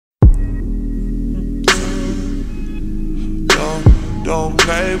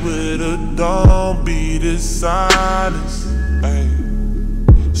play with her, don't be dishonest. Ay.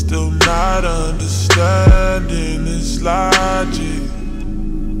 Still not understanding this logic.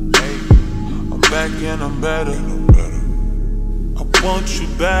 Ay. I'm back and I'm better. I want you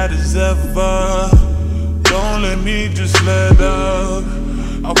bad as ever. Don't let me just let up.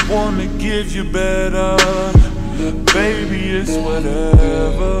 I wanna give you better. Baby, it's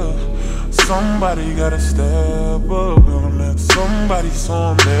whatever. Somebody gotta step up. Gonna let somebody so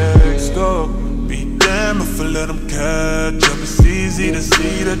I'm next up. Be damned if I let them catch up. It's easy to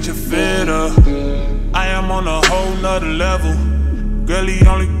see that you're fitter. I am on a whole nother level. Girl, he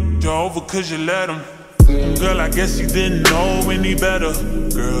only you over cause you let him. Girl, I guess you didn't know any better.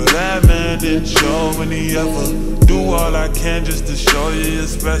 Girl, that man didn't show any effort. Do all I can just to show you you're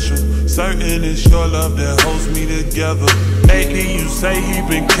special. Certain it's your love that holds me together. Lately you say he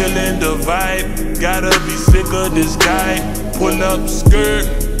been killing the vibe. Gotta be sick of this guy. Pull up skirt,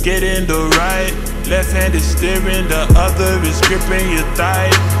 get in the right. Left hand is steering, the other is gripping your thigh.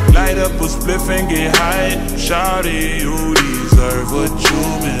 Light up a spliff and get high. Shawty, you deserve what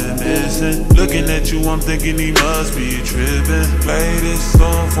you've been missing. Looking at you, I'm thinking he must be tripping. Play this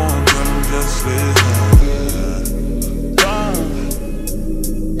song for him, tell him just listen.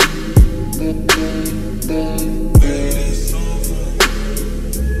 Play this song for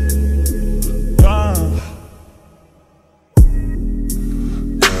him.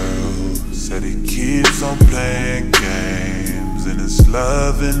 Girl said he keeps on playing games, and his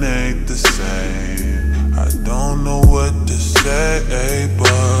loving ain't the same. I don't know what to say,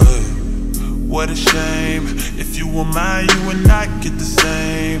 but what a shame. If you were mine, you would not get the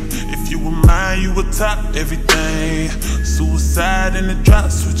same. If you were mine, you would top everything. Suicide in the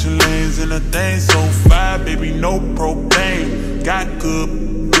drop, switching lanes in a thing. So fire, baby, no propane. Got good,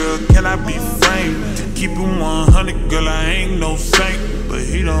 girl, can I be framed? To keep it 100, girl, I ain't no saint. But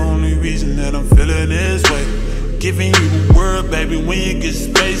he the only reason that I'm feeling this way. Giving you the word, baby, when you get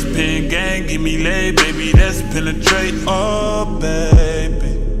space. Pen gang, give me lay, baby, that's penetrate. Oh,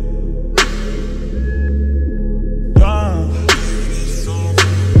 baby.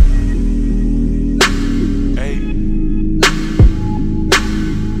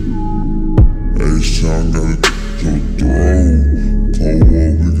 H-Town got it to throw. Pull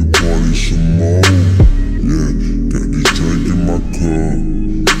up, we can party some more. Yeah, got this drink in my cup.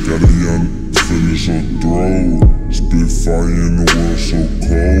 Got a young feeling so throw. Spit fire in the world so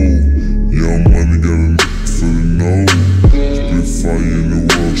cold. Young money got a feeling no. Spit fire in the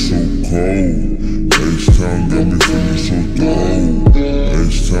world so cold. H-Town got me feeling so throw.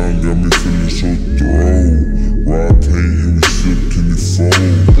 H-Town got me feeling so throw. Ride paint and we slip in the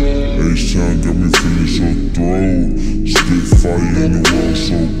phone. H-Town got me feeling so throw. Spit fire in the world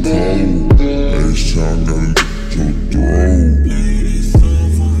so cold. H-Town got me so throw.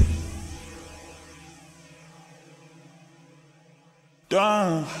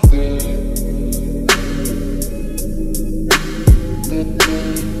 Done.